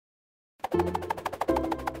Hello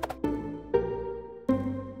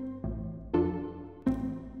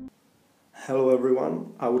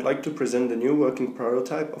everyone, I would like to present the new working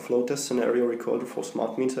prototype of load test scenario recorder for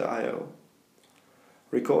SmartMeter.io.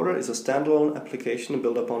 Recorder is a standalone application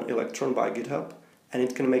built upon Electron by GitHub, and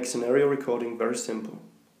it can make scenario recording very simple.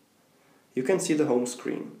 You can see the home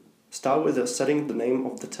screen. Start with setting the name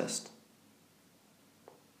of the test.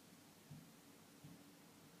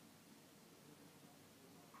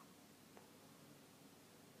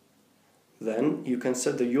 Then you can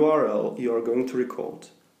set the URL you are going to record.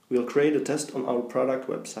 We'll create a test on our product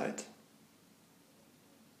website.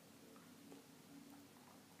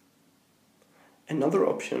 Another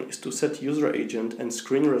option is to set user agent and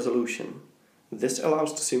screen resolution. This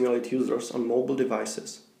allows to simulate users on mobile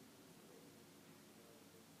devices.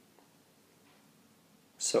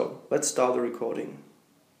 So, let's start the recording.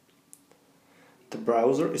 The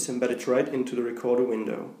browser is embedded right into the recorder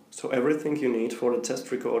window, so everything you need for the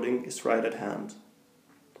test recording is right at hand.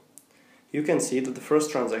 You can see that the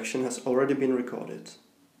first transaction has already been recorded.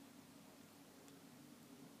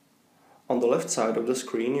 On the left side of the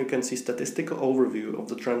screen you can see statistical overview of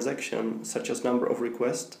the transaction, such as number of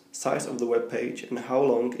requests, size of the web page and how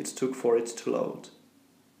long it took for it to load.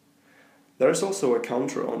 There is also a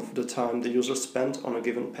counter on for the time the user spent on a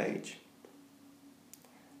given page.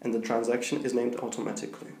 And the transaction is named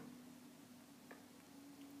automatically.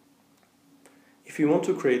 If you want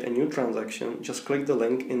to create a new transaction, just click the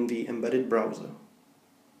link in the embedded browser.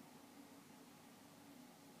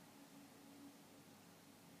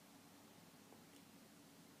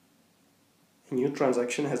 A new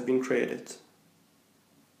transaction has been created.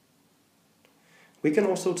 We can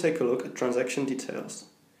also take a look at transaction details.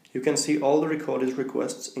 You can see all the recorded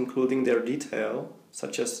requests, including their detail,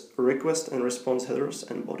 such as request and response headers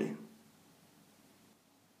and body.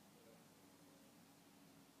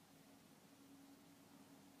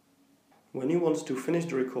 When you want to finish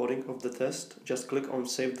the recording of the test, just click on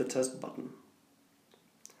Save the Test button.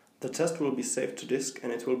 The test will be saved to disk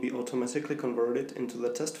and it will be automatically converted into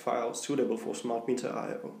the test file suitable for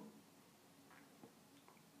SmartMeter.io.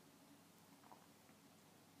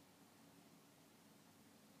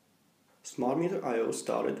 SmartMeter.io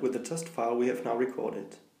started with the test file we have now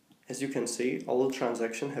recorded. As you can see, all the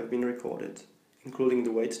transactions have been recorded, including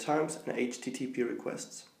the wait times and HTTP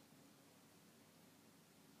requests.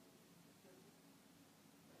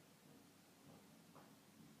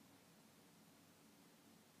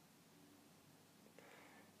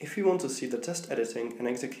 If you want to see the test editing and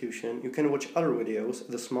execution, you can watch other videos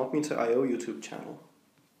at the SmartMeter.io YouTube channel.